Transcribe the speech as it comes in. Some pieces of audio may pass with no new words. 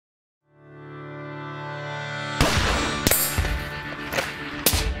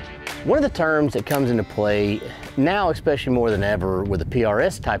One of the terms that comes into play now, especially more than ever with the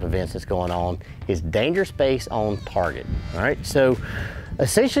PRS type events that's going on, is danger space on target. All right, so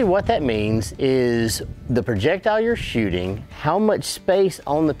essentially what that means is the projectile you're shooting, how much space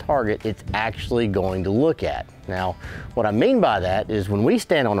on the target it's actually going to look at. Now, what I mean by that is when we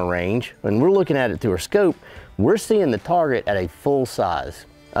stand on a range, when we're looking at it through our scope, we're seeing the target at a full size,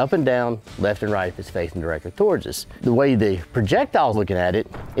 up and down, left and right if it's facing directly towards us. The way the projectile's looking at it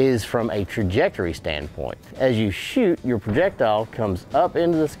is from a trajectory standpoint. As you shoot, your projectile comes up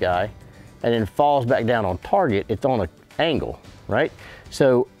into the sky and then falls back down on target. It's on an angle, right?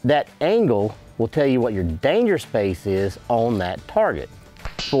 So that angle will tell you what your danger space is on that target.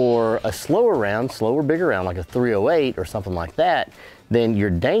 For a slower round, bigger round, like a 308 or something like that, then your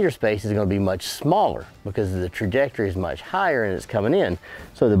danger space is going to be much smaller because the trajectory is much higher and it's coming in.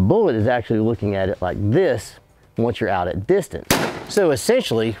 So the bullet is actually looking at it like this once you're out at distance. So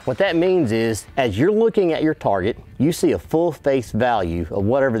essentially what that means is as you're looking at your target, you see a full face value of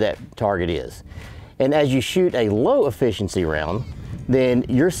whatever that target is. And as you shoot a low efficiency round, then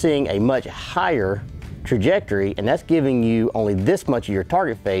you're seeing a much higher trajectory, and that's giving you only this much of your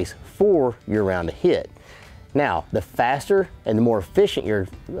target face for your round to hit. Now, the faster and the more efficient your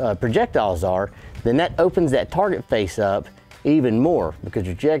projectiles are, then that opens that target face up even more because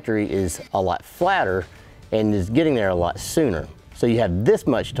your trajectory is a lot flatter and is getting there a lot sooner. So you have this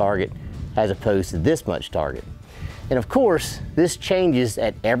much target as opposed to this much target. And of course, this changes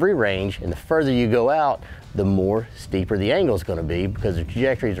at every range, and the further you go out, the more steeper the angle is going to be because the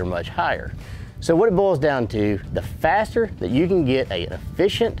trajectories are much higher. So what it boils down to, the faster that you can get an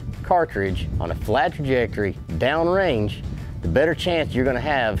efficient cartridge on a flat trajectory downrange, the better chance you're going to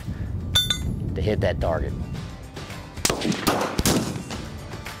have to hit that target.